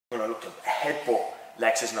headbutt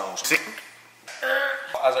Lex's nose.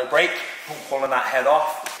 As I break, I'm pulling that head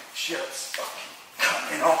off. Shit's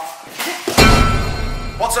coming off.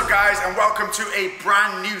 What's up guys, and welcome to a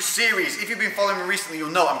brand new series. If you've been following me recently,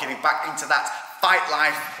 you'll know I'm getting back into that fight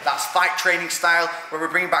life, that's fight training style, where we're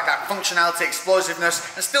bringing back that functionality,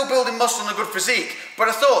 explosiveness, and still building muscle and a good physique. But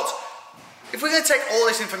I thought, if we're going to take all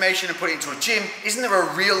this information and put it into a gym, isn't there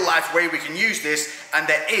a real life way we can use this? And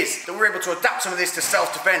there is, that we're able to adapt some of this to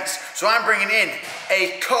self-defense. So I'm bringing in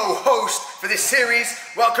a co-host for this series.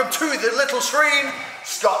 Welcome to the little screen,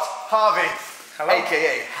 Scott Harvey. Hello.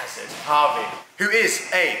 AKA Hazard Harvey, who is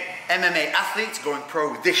a MMA athlete going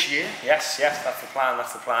pro this year. Yes, that's the plan,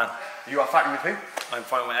 that's the plan. You are fighting with who? I'm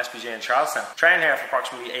fighting with SPJ in Charlestown. Training here for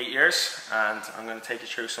approximately 8 years, and I'm going to take you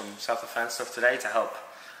through some self-defense stuff today to help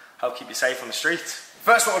keep you safe on the streets.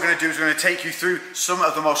 First, what we're going to do is we're going to take you through some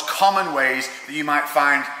of the most common ways that you might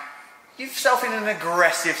find yourself in an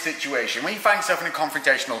aggressive situation, when you find yourself in a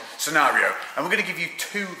confrontational scenario. And we're going to give you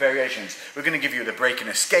two variations. We're going to give you the break and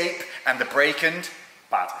escape and the break and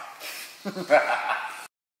batter.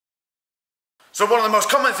 So one of the most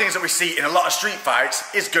common things that we see in a lot of street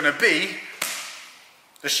fights is going to be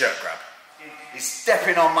the shirt grab. He's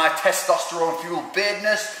stepping on my testosterone-fueled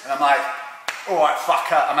beardness, and I'm like, alright,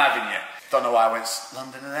 fucker, I'm having you. Don't know why I went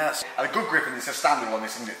London and that. I had a good grip and it's a standing one,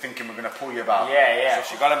 isn't it? Thinking we're going to pull you about. Yeah.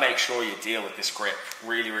 So you've got to make sure you deal with this grip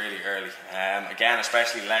really early. Again,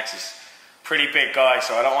 especially Lex is a pretty big guy,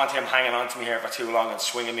 so I don't want him hanging on to me here for too long and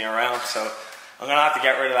swinging me around. So I'm going to have to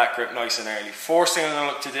get rid of that grip nice and early. First thing I'm going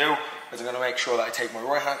to look to do is I'm going to make sure that I take my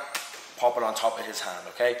right hand, pop it on top of his hand,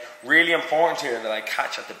 okay? Really important here that I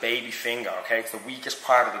catch at the baby finger, okay? It's the weakest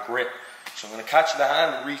part of the grip. So I'm going to catch the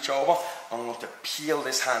hand and reach over. I'm going to peel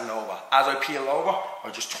this hand over. As I peel over, I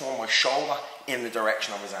just turn my shoulder in the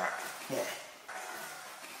direction of his arm.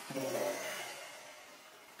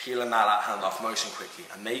 Peeling that hand off nice and quickly.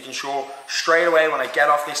 And making sure straight away when I get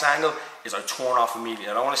off this angle is I turn off immediately.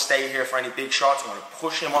 I don't want to stay here for any big shots. I'm going to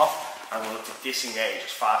push him off and I'm going to look to disengage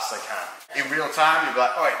as fast as I can. In real time, you'll be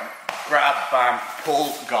like, alright, grab, bam,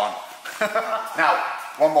 pull, gone. Now,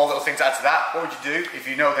 one more little thing to add to that. What would you do if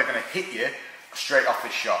you know they're going to hit you straight off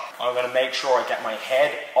this shot? I'm going to make sure I get my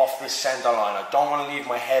head off this center line. I don't want to leave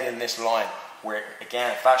my head in this line where,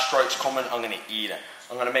 again, if that strike's coming, I'm going to eat it.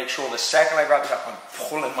 I'm going to make sure the second I grab that, I'm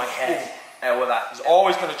pulling my head out with that. He's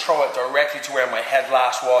always going to throw it directly to where my head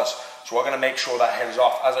last was. So we're going to make sure that head is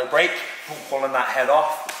off. As I break, pulling that head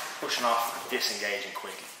off, pushing off, and disengaging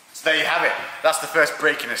quickly. So there you have it. That's the first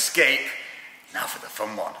break and escape. Now for the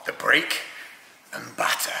fun one, the break and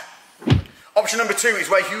batter. Option number 2 is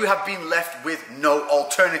where you have been left with no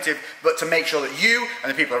alternative but to make sure that you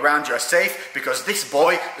and the people around you are safe, because this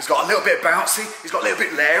boy has got a little bit bouncy, he's got a little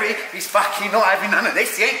bit leery, he's fucking not having none of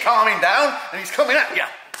this, he ain't calming down, and he's coming at you.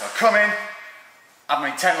 So come in, I'm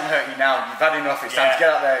intent on hurting you now, you've had enough, it's time to get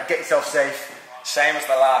out there, get yourself safe. Same as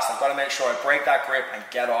the last, I've got to make sure I break that grip and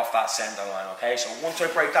get off that center line, okay? So once I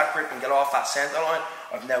break that grip and get off that center line,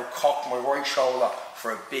 I've now cocked my right shoulder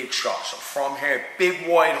for a big shot. So from here, big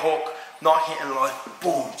wide hook, not hitting line,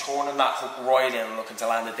 boom, turning that hook right in and looking to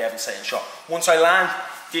land a devastating shot. Once I land,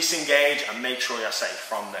 disengage and make sure you're safe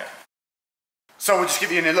from there. So we'll just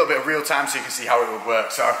give you in a little bit of real time so you can see how it would work.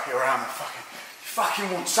 So here I am,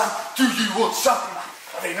 fucking want some? Do you want something?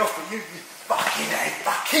 I've had enough of you, you fucking head,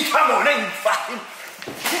 fucking come on in, fucking.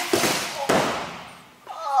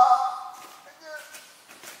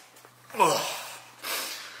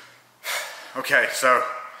 Okay, so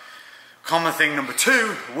common thing number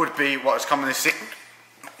 2 would be what is commonly seen.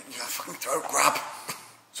 Your fucking throat grab.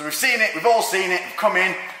 So we've seen it, we've all seen it, we've come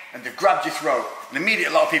in and they've grabbed your throat. And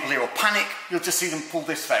immediately a lot of people here will panic, you'll just see them pull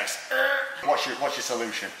this face. What's your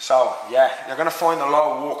solution? So, yeah, you're going to find a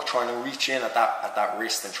lot of work trying to reach in at that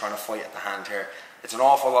wrist and trying to fight at the hand here. It's an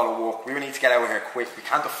awful lot of work. We need to get out of here quick. We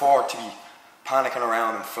can't afford to be panicking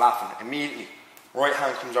around and flapping. Immediately, right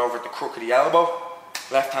hand comes over at the crook of the elbow,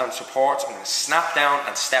 left hand supports. I'm going to snap down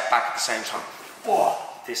and step back at the same time. Oh,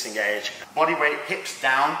 disengage. Body weight, hips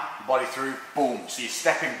down, body through, boom. So you're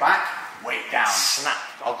stepping back, weight down. Snap.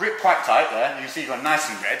 I'll grip quite tight there. You see you've got nice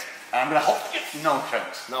and red. And I'm going to hold. No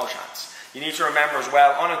chance. No chance. You need to remember as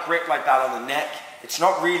well, on a grip like that on the neck, it's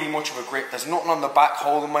not really much of a grip. There's nothing on the back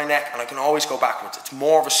holding my neck and I can always go backwards. It's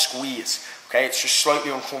more of a squeeze, okay? It's just slightly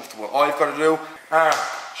uncomfortable. All you've got to do, arm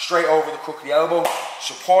straight over the crook of the elbow,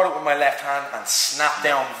 support it with my left hand and snap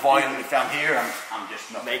down violently. If I'm here, I'm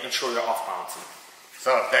just not. Making sure you're off balancing.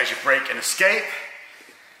 So there's your break and escape.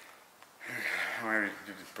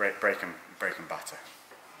 Break and batter.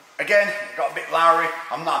 Again, it got a bit lowery.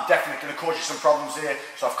 I'm definitely going to cause you some problems here.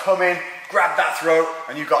 So I've come in, grabbed that throat,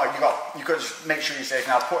 and you got to just make sure you're safe.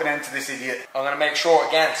 Now put an end to this idiot. I'm going to make sure,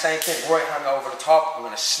 again, same thing, right hand over the top. I'm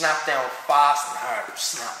going to snap down fast and hard.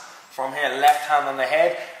 Snap. From here, left hand on the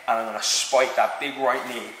head, and I'm going to spike that big right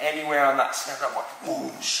knee. Anywhere on that snap,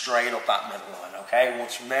 boom, straight up that middle line, okay?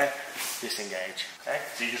 Once from there, disengage, okay?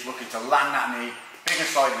 So you're just looking to land that knee, big and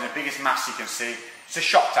solid in the biggest mass you can see. It's a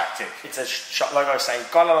shot tactic. It's a shot, like I was saying,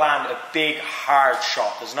 you've got to land a big, hard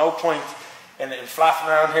shot. There's no point in flapping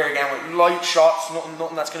around here again with light shots,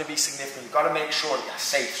 nothing that's going to be significant. You've got to make sure that you're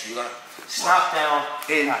safe. So you're going to snap down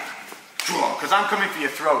in, because I'm coming for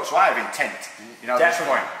your throat, so I have intent, you know, at this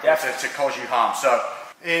point, to cause you harm. So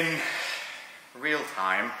in real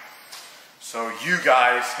time, so you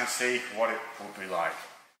guys can see what it will be like.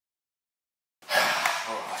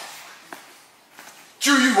 Alright.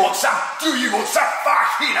 Do you want some? Do you want some?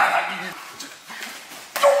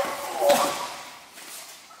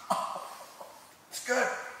 It's good.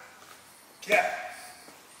 Yeah.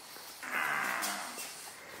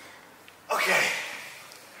 Okay.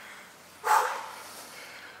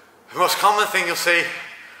 The most common thing you'll see,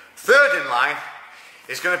 third in line,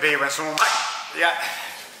 is going to be when someone,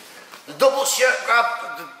 the double shirt grab,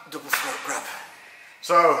 the double throat grab.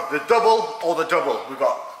 So the double or the double, we've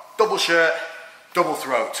got double shirt, double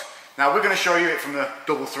throat. Now we're going to show you it from the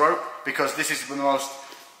double throat because this is the most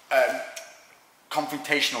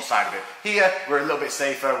confrontational side of it. Here we're a little bit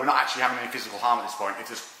safer, we're not actually having any physical harm at this point. If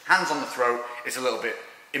there's hands on the throat, it's a little bit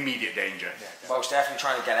immediate danger. Most definitely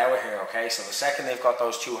trying to get out of here, okay? So the second they've got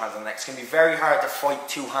those two hands on the neck, it's going to be very hard to fight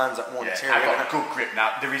two hands at once. Yeah, I've got a good grip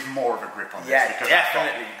now. There is more of a grip on this. Yeah, because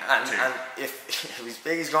definitely. And if he's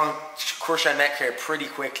big, he's going to crush our neck here pretty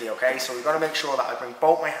quickly, okay? So we've got to make sure that I bring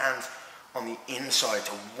both my hands on the inside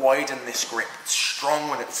to widen this grip. It's strong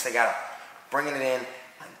when it's together. Bringing it in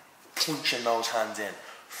and punching those hands in.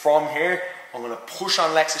 From here, I'm going to push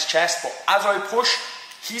on Lex's chest, but as I push,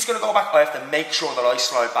 he's going to go back. I have to make sure that I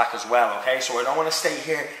slide back as well, okay? So I don't want to stay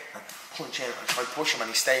here and punch in and try to push him and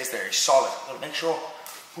he stays there. He's solid. I'm going to make sure,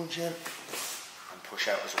 punch in and push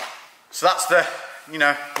out as well. So that's the, you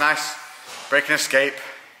know, nice break and escape.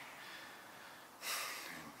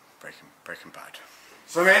 Breaking bad.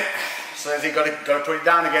 So in, so he's got to put it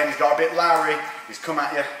down again. He's got a bit lowery. He's come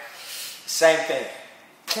at you. Same thing.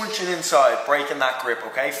 Punching inside, breaking that grip,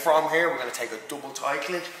 okay? From here, we're going to take a double tie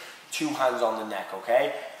clinch, two hands on the neck,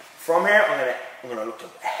 okay? From here, I'm going to look to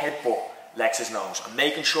headbutt Lex's nose. I'm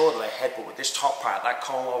making sure that I headbutt with this top part, that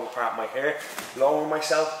comb over part of my hair, lowering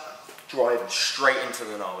myself, driving straight into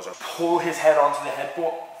the nose. I pull his head onto the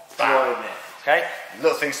headbutt, driving it, okay?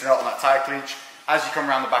 Little things to note on that tie clinch. As you come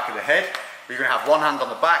around the back of the head, you're going to have one hand on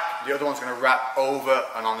the back, the other one's going to wrap over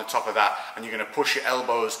and on the top of that, and you're going to push your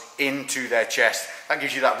elbows into their chest. That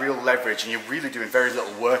gives you that real leverage, and you're really doing very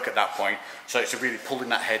little work at that point, so it's really pulling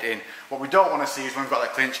that head in. What we don't want to see is when we've got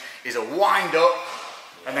that clinch, is a wind up,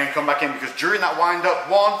 and then come back in, because during that wind up,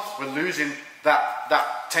 one, we're losing that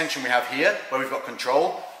tension we have here, where we've got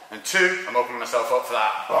control, and two, I'm opening myself up for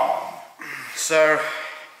that, boom. So,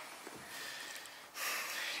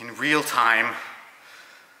 in real time,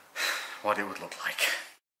 what it would look like.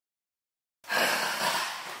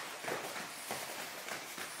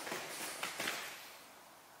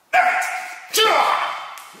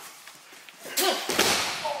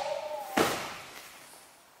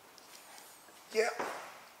 Yeah.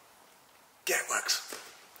 Yeah, it works.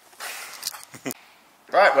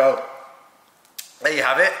 Right, well, there you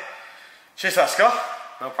have it. Cheers, Scott.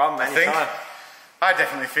 No problem, anytime. I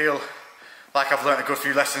definitely feel like I've learned a good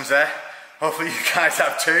few lessons there. Hopefully you guys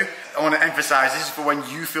have too. I want to emphasize this is for when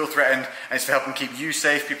you feel threatened, and it's to help them keep you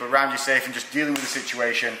safe, people around you safe, and just dealing with the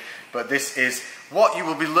situation. But this is what you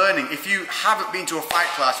will be learning. If you haven't been to a fight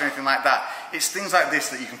class or anything like that, it's things like this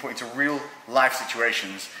that you can put into real life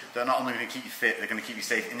situations that are not only going to keep you fit, they're going to keep you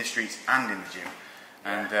safe in the streets and in the gym.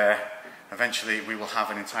 And eventually we will have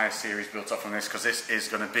an entire series built up from this, because this is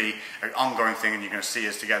going to be an ongoing thing, and you're going to see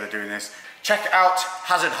us together doing this. Check out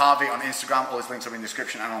Hazard Harvey on Instagram. All his links are in the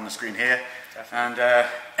description and on the screen here. Definitely. And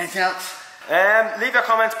anything else? Leave your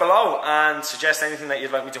comments below and suggest anything that you'd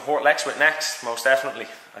like me to hurt Lex with next. Most definitely.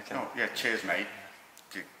 Oh, yeah, cheers, mate.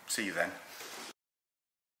 See you then.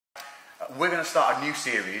 We're going to start a new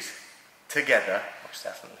series together. Most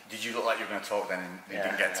definitely. Did you look like you were going to talk then and you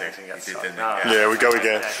didn't get to? You did, didn't you? Yeah, we go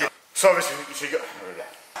again. So obviously, so you got...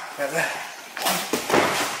 There we go.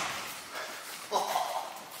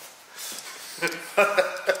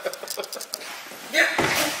 Yeah.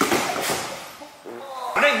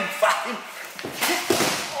 Running fine.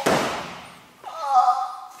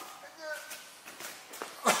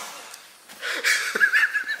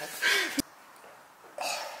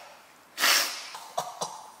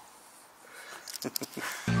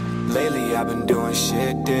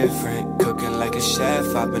 different, cooking like a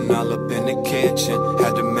chef. I've been all up in the kitchen.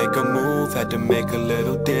 Had to make a move, had to make a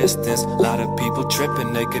little distance. Lot of people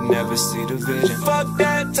tripping, they could never see the vision. Fuck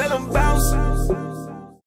that, tell them bounce.